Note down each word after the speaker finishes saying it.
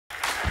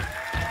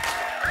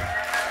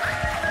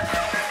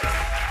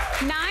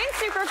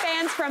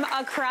fans from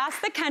across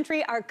the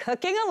country are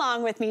cooking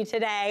along with me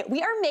today.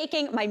 We are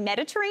making my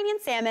Mediterranean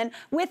salmon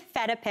with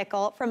feta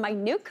pickle from my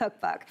new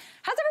cookbook.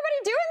 How's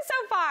everybody doing so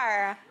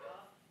far?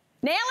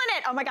 Nailing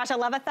it. Oh my gosh, I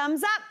love a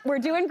thumbs up. We're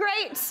doing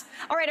great.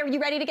 All right, are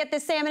you ready to get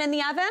this salmon in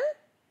the oven?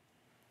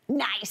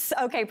 Nice.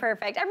 Okay,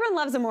 perfect. Everyone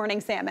loves a morning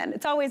salmon.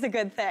 It's always a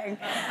good thing.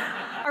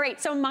 All right,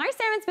 so my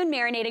salmon's been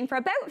marinating for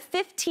about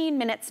 15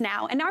 minutes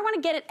now, and now I want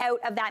to get it out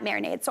of that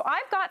marinade. So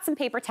I've got some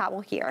paper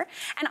towel here,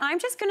 and I'm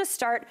just going to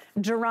start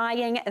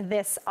drying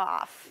this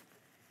off.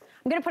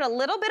 I'm going to put a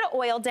little bit of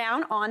oil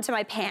down onto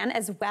my pan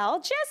as well,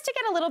 just to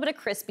get a little bit of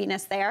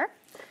crispiness there.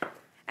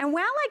 And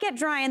while I get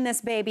drying this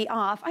baby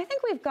off, I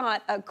think we've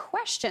got a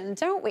question,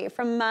 don't we,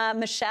 from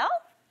Michelle?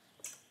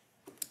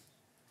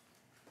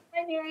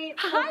 Hi, Mary.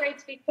 It's so great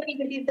to be cooking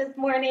with you this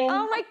morning.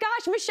 Oh my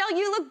gosh, Michelle,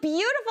 you look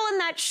beautiful in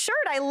that shirt.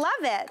 I love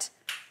it.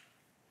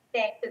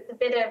 Thanks. It's a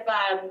bit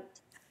of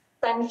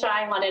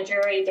sunshine on a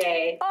dreary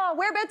day. Oh,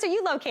 whereabouts are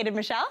you located,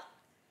 Michelle?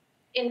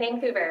 In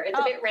Vancouver. It's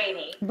a bit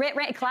rainy.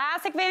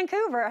 Classic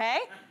Vancouver,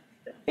 hey?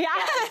 Yeah.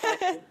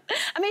 Exactly.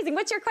 Amazing.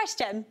 What's your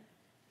question?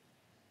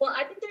 Well,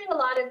 I've been doing a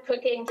lot of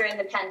cooking during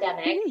the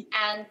pandemic,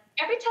 and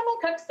every time I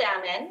cook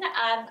salmon,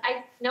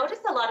 I notice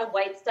a lot of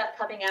white stuff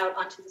coming out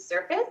onto the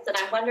surface, and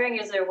I'm wondering,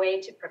 is there a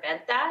way to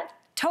prevent that?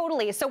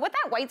 Totally. So what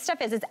that white stuff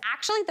is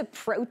actually the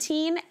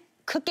protein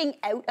cooking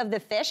out of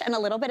the fish and a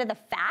little bit of the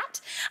fat.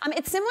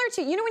 It's similar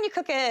to, you know when you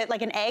cook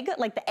like an egg,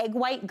 like the egg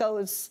white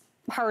goes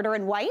harder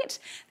and white?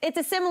 It's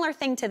a similar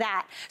thing to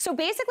that. So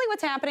basically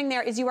what's happening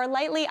there is you are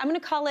lightly, I'm gonna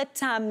call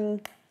it,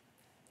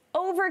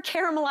 over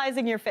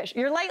caramelizing your fish.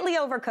 You're lightly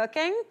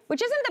overcooking,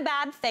 which isn't a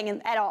bad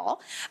thing at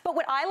all. But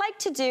what I like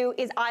to do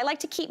is I like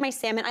to keep my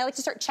salmon, I like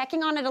to start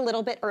checking on it a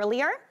little bit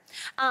earlier.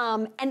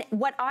 And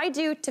what I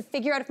do to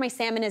figure out if my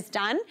salmon is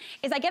done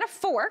is I get a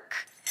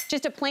fork,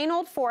 just a plain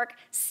old fork,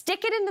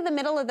 stick it into the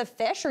middle of the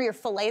fish or your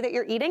fillet that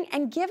you're eating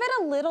and give it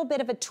a little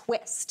bit of a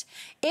twist.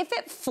 If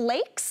it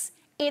flakes,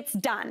 it's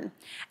done.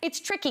 It's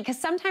tricky because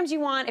sometimes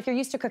you want, if you're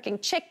used to cooking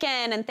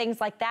chicken and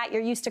things like that,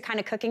 you're used to kind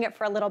of cooking it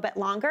for a little bit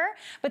longer,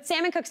 but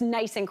salmon cooks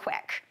nice and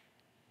quick.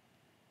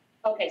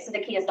 Okay, so the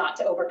key is not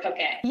to overcook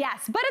it.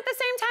 Yes, but at the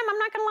same time, I'm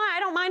not gonna lie, I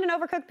don't mind an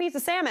overcooked piece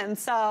of salmon,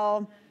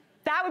 so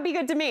that would be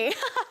good to me.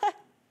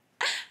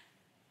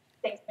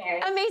 Thanks, Mary.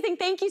 Amazing,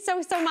 thank you so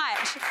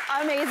much.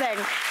 Amazing.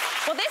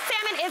 Well, this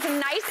salmon is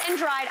nice and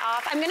dried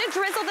off. I'm gonna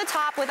drizzle the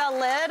top with a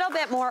little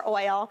bit more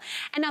oil.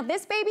 And now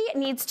this baby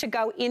needs to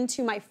go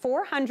into my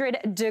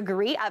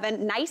 400-degree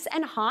oven, nice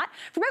and hot,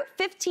 for about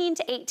 15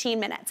 to 18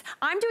 minutes.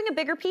 I'm doing a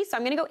bigger piece, so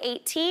I'm gonna go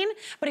 18,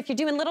 but if you're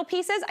doing little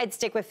pieces, I'd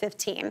stick with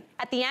 15.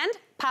 At the end,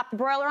 pop the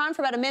broiler on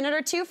for about a minute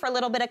or two for a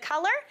little bit of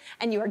color,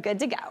 and you are good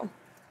to go.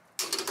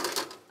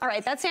 All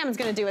right, that salmon's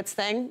gonna do its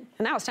thing,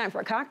 and now it's time for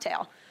a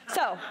cocktail.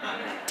 So,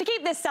 to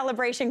keep this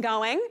celebration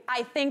going,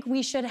 I think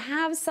we should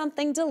have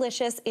something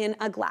delicious in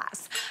a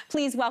glass.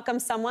 Please welcome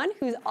someone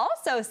who's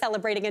also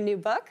celebrating a new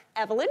book,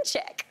 Evelyn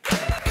Chick.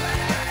 Evelyn,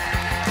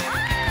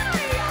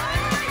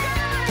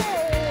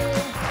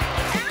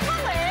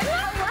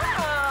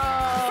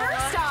 hello.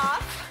 First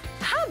off,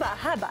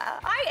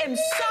 hubba. I am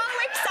so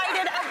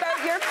excited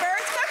about your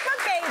first cookbook,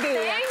 baby.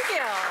 Thank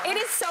you. It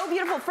is so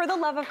beautiful. For the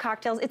love of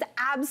cocktails, it's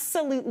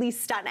absolutely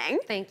stunning.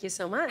 Thank you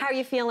so much. How are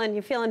you feeling?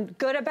 You feeling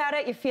good about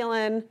it? You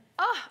feeling?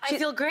 Oh, I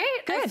feel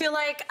great. Good. I feel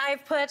like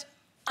I've put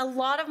a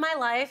lot of my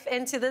life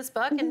into this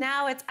book, and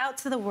now it's out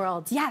to the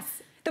world. Yes.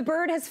 The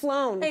bird has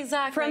flown.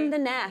 Exactly. From the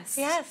nest.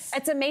 Yes.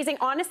 It's amazing.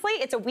 Honestly,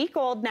 it's a week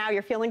old now.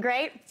 You're feeling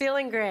great?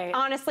 Feeling great.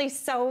 Honestly,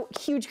 so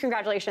huge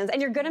congratulations.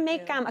 And you're gonna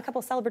make a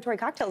couple celebratory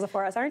cocktails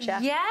for us, aren't you?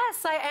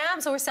 Yes, I am.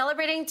 So we're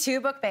celebrating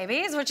 2 book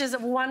babies, which is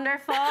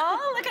wonderful.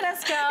 Look at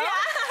us go. Yeah.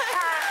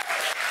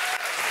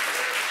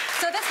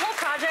 So this whole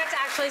project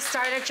actually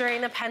started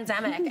during the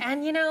pandemic.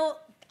 And you know,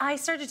 I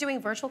started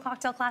doing virtual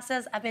cocktail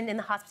classes. I've been in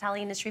the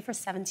hospitality industry for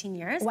 17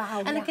 years.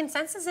 Wow. And the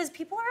consensus is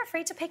people are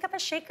afraid to pick up a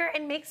shaker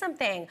and make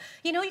something.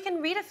 You know, you can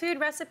read a food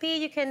recipe,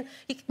 you can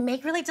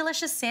make really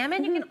delicious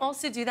salmon, you can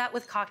also do that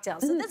with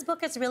cocktails. So this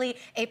book is really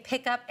a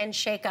pick up and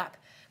shake up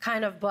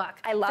kind of book.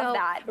 I love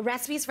that.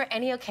 Recipes for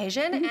any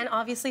occasion and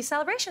obviously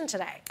celebration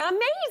today.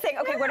 Amazing.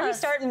 Okay, what are we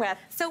starting with?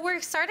 So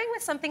we're starting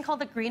with something called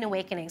the Green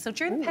Awakening. So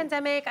during the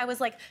pandemic, I was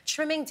like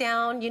trimming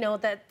down, you know,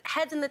 the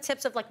heads and the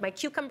tips of like my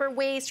cucumber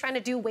waste, trying to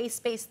do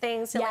waste-based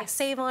things to like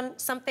save on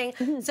something.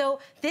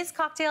 So this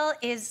cocktail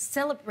is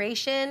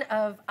celebration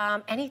of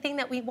anything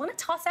that we want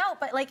to toss out,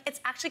 but like it's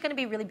actually going to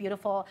be really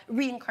beautiful,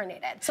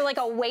 reincarnated. So like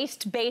a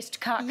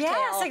waste-based cocktail.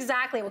 Yes,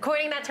 exactly. We're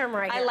coining that term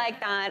right here. I like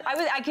that.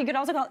 I could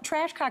also call it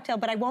trash cocktail,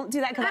 but I won't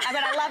do that because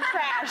I love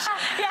trash.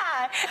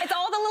 Yeah, it's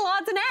all the little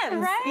odds and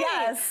ends. Right.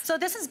 Yes. So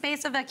this is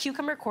based on a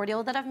cucumber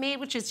cordial that I've made,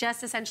 which is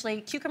just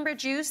essentially cucumber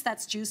juice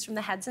that's juiced from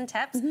the heads and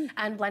tips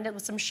and blended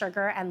with some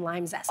sugar and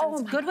lime zest. And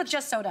it's good with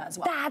just soda as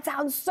well. That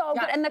sounds so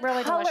good. And the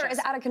really color delicious.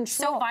 is out of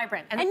control. So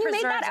vibrant. And you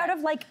made that out of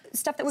like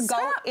stuff that would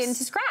go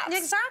into scraps.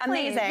 Exactly.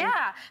 Amazing.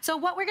 Yeah. So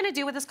what we're gonna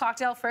do with this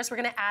cocktail, first we're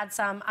gonna add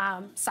some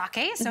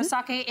sake. So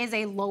sake is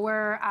a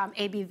lower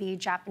ABV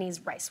Japanese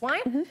rice wine.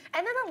 And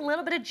then a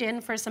little bit of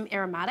gin for some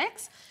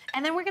aromatics.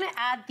 And then we're gonna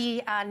add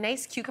the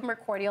nice cucumber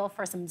cordial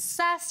for some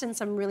zest and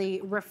some really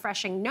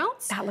refreshing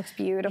notes. That looks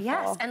beautiful.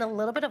 Yes, and a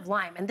little bit of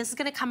lime. And this is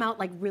gonna come out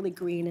like really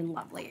green and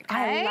lovely,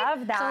 okay? I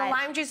love that. So the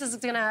lime juice is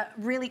gonna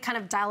really kind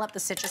of dial up the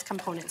citrus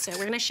component. So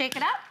we're gonna shake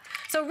it up.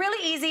 So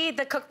really easy.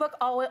 The cookbook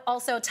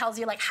also tells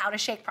you like how to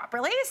shake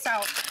properly. So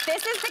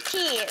this is the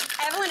key.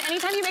 Evelyn,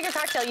 anytime you make a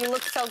cocktail, you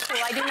look so cool.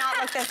 I do not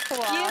look this cool.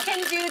 you can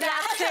do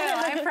that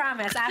too, I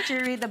promise, after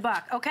you read the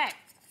book. Okay.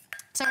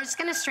 So we're just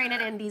gonna strain it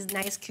in these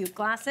nice coupe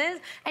glasses.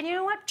 And you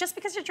know what? Just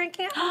because you're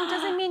drinking it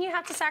doesn't mean you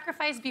have to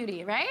sacrifice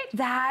beauty, right?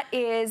 That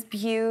is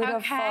beautiful.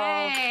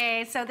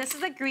 Okay, so this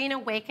is a Green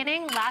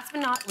Awakening. Last but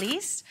not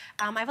least,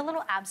 I have a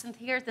little absinthe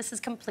here. This is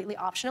completely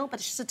optional, but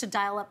it's just to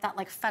dial up that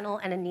like fennel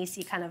and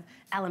anise kind of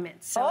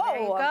element. So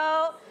there you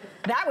go.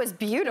 That was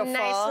beautiful.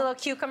 Nice little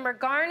cucumber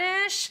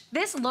garnish.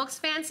 This looks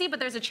fancy, but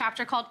there's a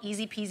chapter called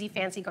Easy Peasy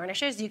Fancy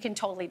Garnishes. You can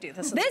totally do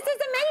this. This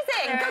is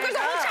amazing. There's a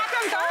whole chapter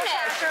on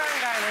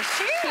garnish.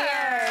 Cheers.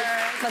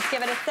 Let's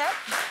give it a sip.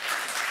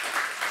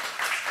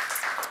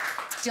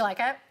 Do you like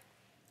it?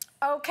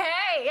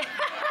 Okay.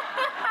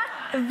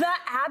 The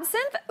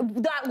absinthe,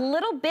 that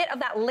little bit of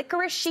that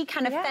licorice-y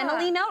kind of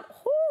fennel-y note.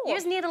 You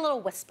just need a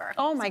little whisper.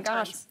 Oh my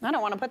gosh, I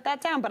don't want to put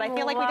that down, but I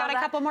feel like we got a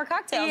couple more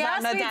cocktails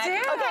on the deck. Yes, we do.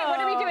 Okay, what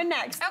are we doing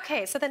next?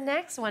 Okay, so the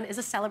next one is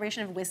a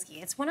celebration of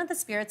whiskey. It's one of the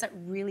spirits that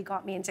really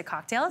got me into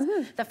cocktails.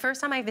 The first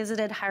time I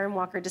visited Hiram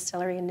Walker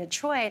Distillery in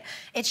Detroit,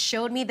 it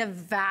showed me the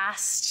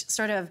vast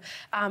sort of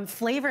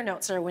flavor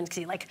notes of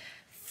whiskey, like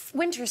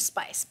winter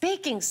spice,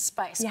 baking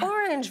spice,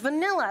 orange,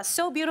 vanilla,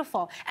 so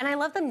beautiful. And I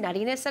love the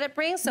nuttiness that it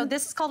brings. So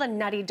this is called a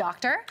Nutty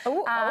Doctor,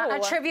 a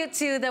tribute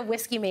to the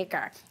whiskey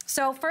maker.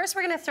 So first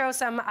we're gonna throw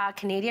some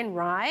Canadian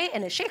rye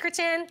in a shaker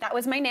tin. That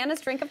was my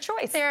Nana's drink of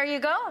choice. There you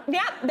go.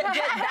 Yeah,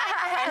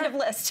 that end of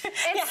list.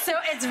 So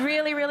it's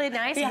really, really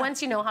nice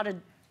once you know how to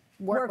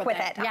work with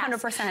it.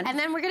 100%. And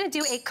then we're gonna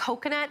do a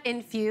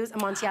coconut-infused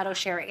Amontillado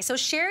sherry. So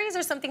sherries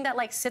are something that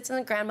like sits in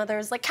the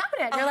grandmother's like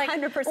cabinet. You're like,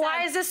 100%.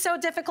 why is this so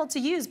difficult to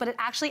use? But it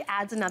actually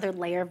adds another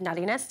layer of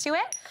nuttiness to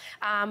it.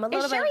 A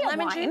little bit of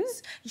lemon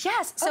juice.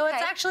 Yes. So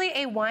it's actually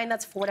a wine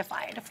that's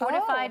fortified.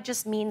 Fortified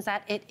just means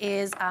that it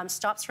is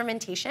stops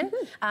fermentation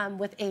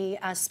with a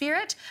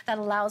spirit that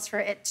allows for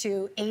it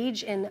to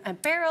age in a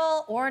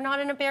barrel or not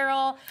in a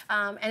barrel.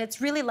 And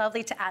it's really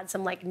lovely to add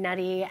some like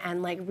nutty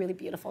and like really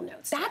beautiful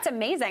notes. That's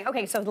amazing.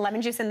 Okay, so the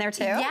lemon juice in there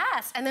too?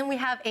 Yes, and then we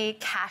have a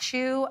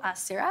cashew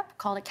syrup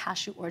called a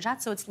cashew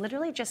orgeat. So it's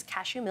literally just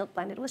cashew milk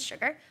blended with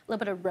sugar, a little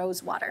bit of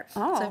rose water.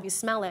 So if you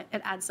smell it,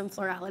 it adds some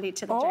florality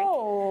to the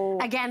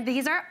drink. Again,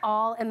 these are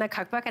all in the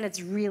cookbook and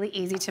it's really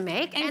easy to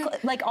make. And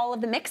like all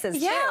of the mixes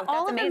too. Yeah,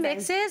 all of the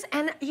mixes.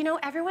 And you know,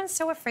 everyone's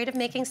so afraid of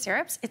making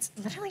syrups. It's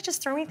literally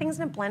just throwing things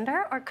in a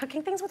blender or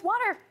cooking things with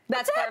water.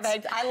 That's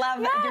perfect. I love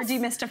that you're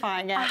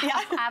demystifying it.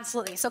 Yeah,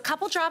 absolutely. So a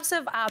couple drops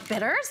of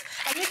bitters,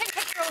 and you can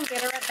pick your own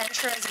bitter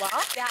adventure as well.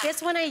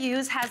 This one I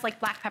use has like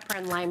black pepper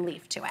and lime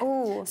leaf to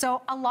it.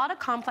 So a lot of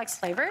complex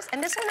flavors.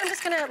 And this one I'm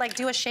just gonna like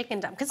do a shake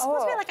and dump because it's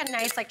supposed to be like a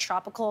nice like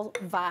tropical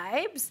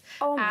vibes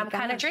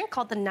kind of drink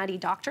called the Nutty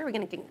Doctor. We're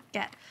gonna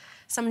get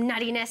some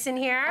nuttiness in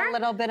here. A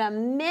little bit of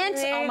mint.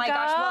 Oh my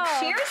gosh.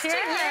 Well, cheers to you.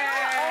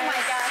 Oh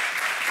my gosh.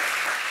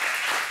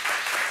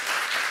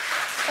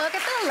 Look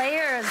at the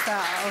layers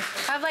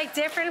though of like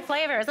different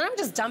flavors. And I'm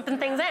just dumping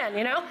things in,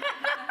 you know?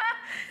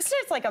 This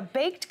is like a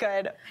baked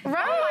good. Right.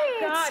 Oh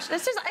my gosh.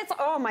 This is, it's,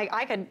 oh my,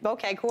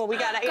 okay, cool. We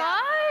got it. Yeah.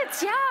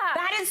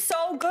 That is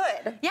so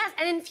good. Yes,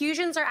 and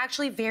infusions are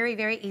actually very,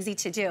 very easy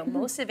to do.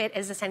 Most of it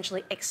is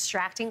essentially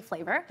extracting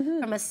flavor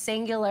from a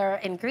singular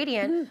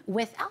ingredient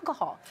with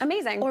alcohol.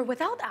 Amazing. Or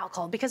without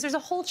alcohol, because there's a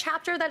whole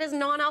chapter that is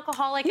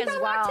non-alcoholic as well.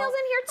 You got mocktails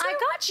in here too? I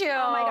got you.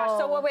 Oh my gosh.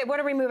 So wait, what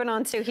are we moving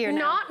on to here now?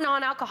 Not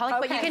non-alcoholic,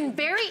 but you can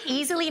very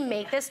easily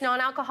make this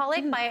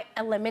non-alcoholic by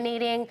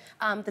eliminating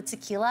the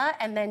tequila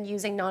and then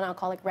using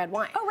non-alcoholic red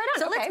wine. Oh, right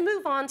on. So let's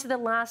move on to the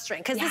last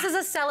drink, because this is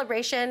a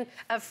celebration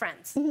of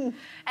friends.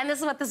 And this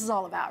is what this is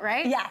all about,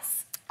 right?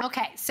 Yes.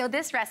 Okay, so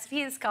this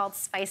recipe is called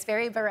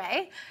Spiceberry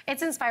Beret.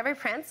 It's inspired by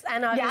Prince,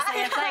 and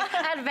obviously it's like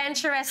an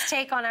adventurous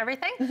take on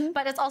everything,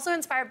 but it's also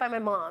inspired by my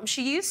mom.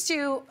 She used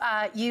to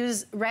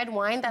use red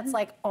wine that's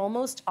like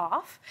almost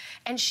off,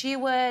 and she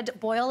would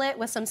boil it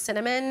with some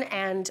cinnamon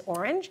and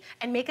orange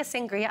and make a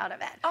sangria out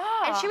of it.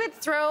 And she would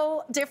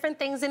throw different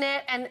things in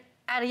it, and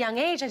at a young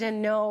age, I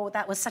didn't know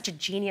that was such a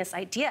genius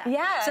idea.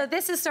 Yeah. So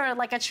this is sort of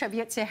like a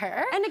tribute to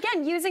her. And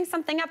again, using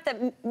something up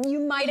that you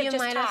might have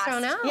just tossed.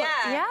 thrown out.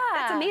 Yeah.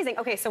 That's amazing.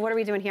 Okay, so what are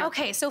we doing here?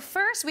 Okay, so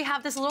first we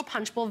have this little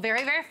punch bowl,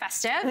 very, very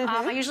festive.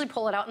 I usually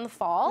pull it out in the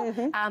fall.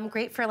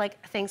 Great for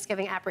like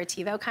Thanksgiving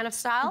aperitivo kind of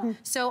style.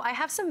 So I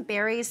have some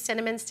berries,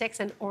 cinnamon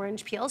sticks, and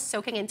orange peels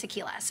soaking in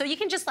tequila. So you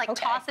can just like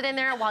toss it in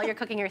there while you're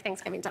cooking your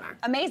Thanksgiving dinner.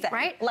 Amazing.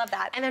 Right? Love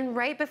that. And then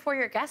right before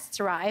your guests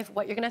arrive,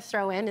 what you're gonna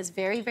throw in is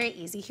very, very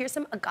easy. Here's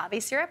some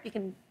agave syrup. You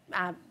can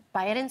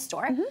buy it in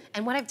store.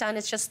 And what I've done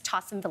is just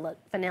toss some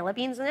vanilla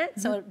beans in it.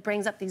 So it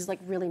brings up these like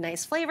really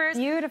nice flavors.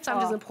 Beautiful. So I'm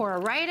just gonna pour it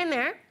right in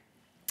there.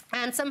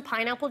 And some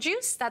pineapple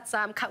juice that's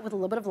cut with a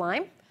little bit of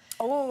lime.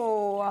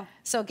 Oh.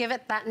 So give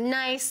it that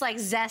nice, like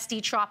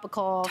zesty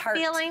tropical Tart.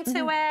 feeling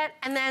to it.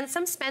 And then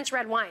some spent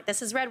red wine.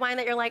 This is red wine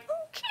that you're like,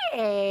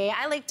 okay,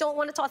 I like don't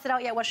want to toss it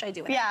out yet. What should I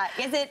do with it? Yeah,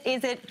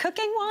 is it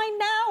cooking wine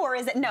now, or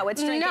is it, no,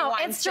 it's drinking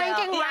wine it's still.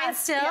 drinking wine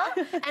Yes. still.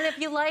 Yeah. And if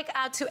you like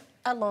to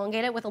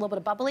elongate it with a little bit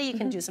of bubbly, you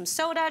can do some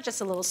soda,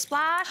 just a little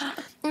splash.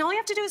 And all you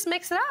have to do is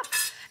mix it up.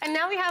 And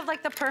now we have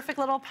like the perfect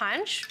little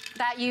punch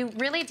that you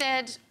really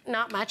did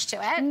not much to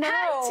it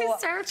to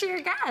serve to your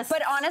guests.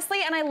 But honestly,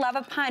 and I love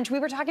a punch. We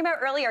were talking about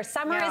earlier,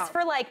 summer is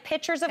for like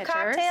pitchers of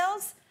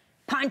cocktails.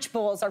 Punch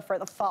bowls are for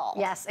the fall.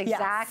 Yes,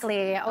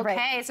 exactly. Yes. Okay,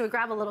 Right. so we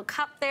grab a little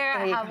cup there.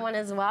 I have one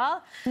as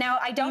well. Now,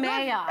 I don't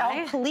know.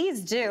 Oh,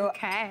 please do.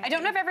 Okay. I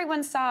don't know if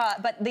everyone saw,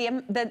 but the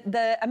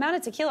amount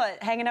of tequila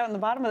hanging out in the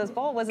bottom of this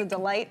bowl was a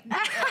delight.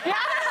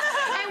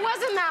 It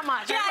wasn't that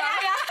much. Yeah.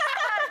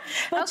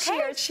 Well,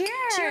 Okay, cheers.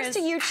 Cheers to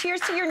you. Cheers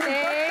to your new book,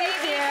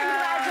 baby.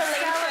 Congratulations.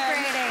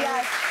 Celebrating.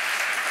 Yes.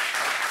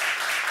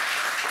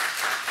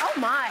 Oh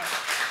my.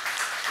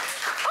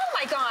 Oh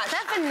my gosh.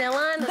 That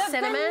vanilla and the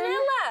cinnamon.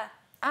 Vanilla.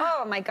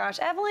 Oh my gosh,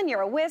 Evelyn, you're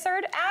a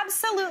wizard.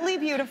 Absolutely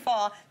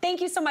beautiful.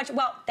 Thank you so much.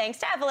 Well, thanks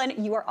to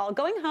Evelyn, you are all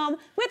going home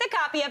with a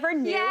copy of her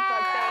new book,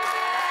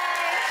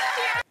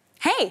 baby.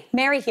 Hey,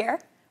 Mary here.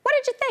 What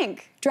did you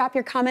think? Drop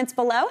your comments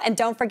below and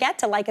don't forget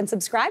to like and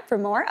subscribe for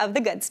more of the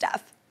good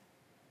stuff.